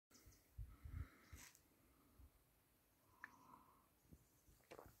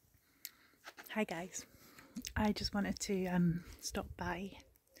Hi guys, I just wanted to stop by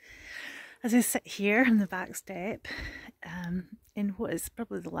as I sit here on the back step in what is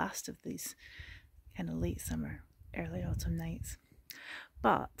probably the last of these kind of late summer, early autumn nights.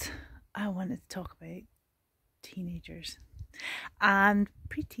 But I wanted to talk about teenagers and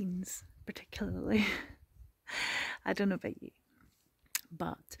preteens particularly. I don't know about you,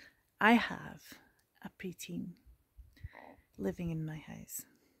 but I have a preteen living in my house.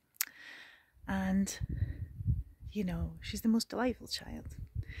 And you know, she's the most delightful child.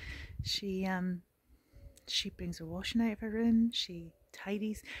 She brings her washing out of her room, she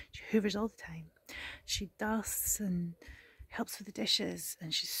tidies, she hoovers all the time. She dusts and helps with the dishes,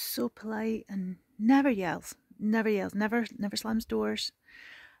 and she's so polite and never yells, never slams doors.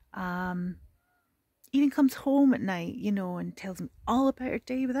 Even comes home at night, you know, and tells me all about her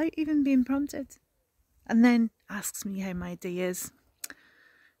day without even being prompted. And then asks me how my day is.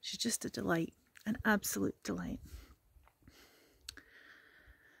 She's just a delight, an absolute delight.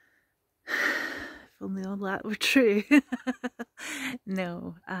 If only all that were true.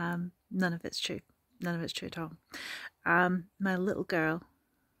 No, none of it's true. None of it's true at all. My little girl,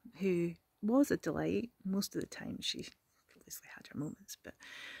 who was a delight most of the time, she obviously had her moments, but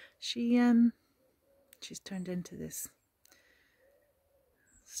she's turned into this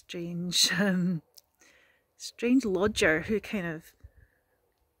strange lodger who kind of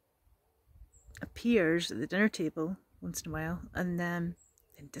appears at the dinner table once in a while and then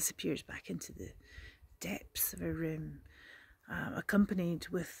disappears back into the depths of her room, accompanied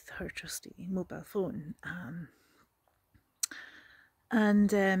with her trusty mobile phone.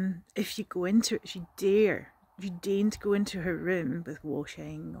 If you go into it, if you deign to go into her room with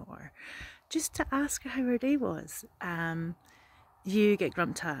washing or just to ask her how her day was, you get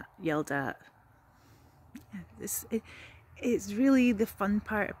grumped at, yelled at. It's really the fun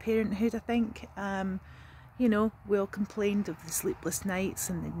part of parenthood, I think. You know, we all complained of the sleepless nights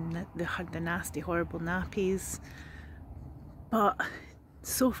and the nasty, horrible nappies. But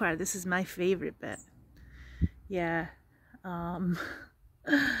so far, this is my favourite bit. Yeah.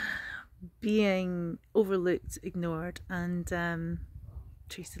 Being overlooked, ignored, and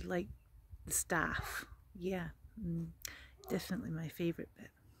treated like the staff. Yeah, definitely my favourite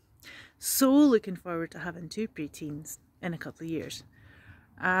bit. So looking forward to having 2 preteens in a couple of years.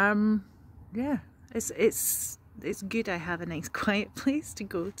 Yeah, it's good I have a nice quiet place to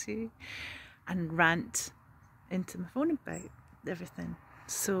go to and rant into my phone about everything.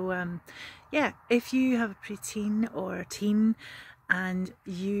 So yeah, if you have a preteen or a teen and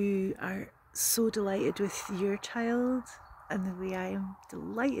you are so delighted with your child and the way I am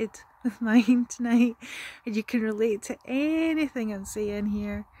delighted with mine tonight, and you can relate to anything I'm saying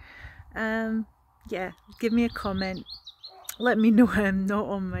here, yeah, give me a comment. Let me know I'm not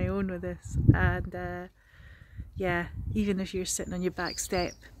on my own with this. And yeah, even if you're sitting on your back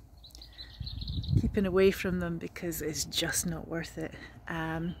step, keeping away from them because it's just not worth it.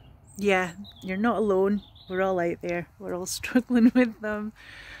 Yeah, you're not alone. We're all out there. We're all struggling with them.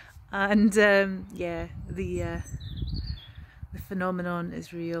 And yeah, the phenomenon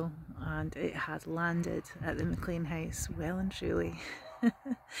is real, and it has landed at the McLean house well and truly.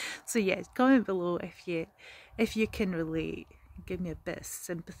 So yeah, comment below if you can relate. Give me a bit of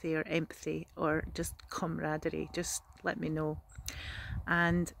sympathy or empathy or just camaraderie. Just let me know.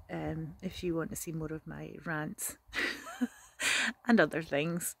 And if you want to see more of my rants and other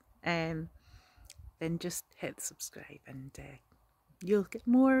things, then just hit subscribe and you'll get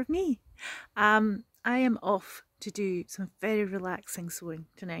more of me. I am off to do some very relaxing sewing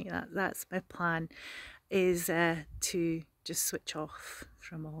tonight. That's my plan, is to just switch off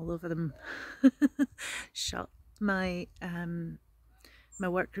from all of them. Shut my my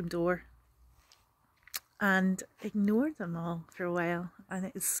workroom door and ignore them all for a while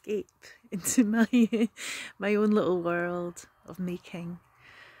and escape into my own little world of making.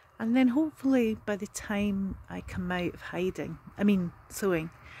 And then hopefully by the time I come out of sewing,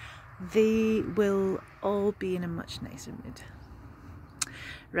 they will all be in a much nicer mood.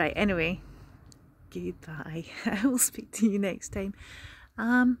 Right, anyway, goodbye. I will speak to you next time.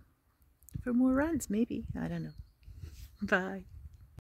 For more rants maybe, I don't know. Bye.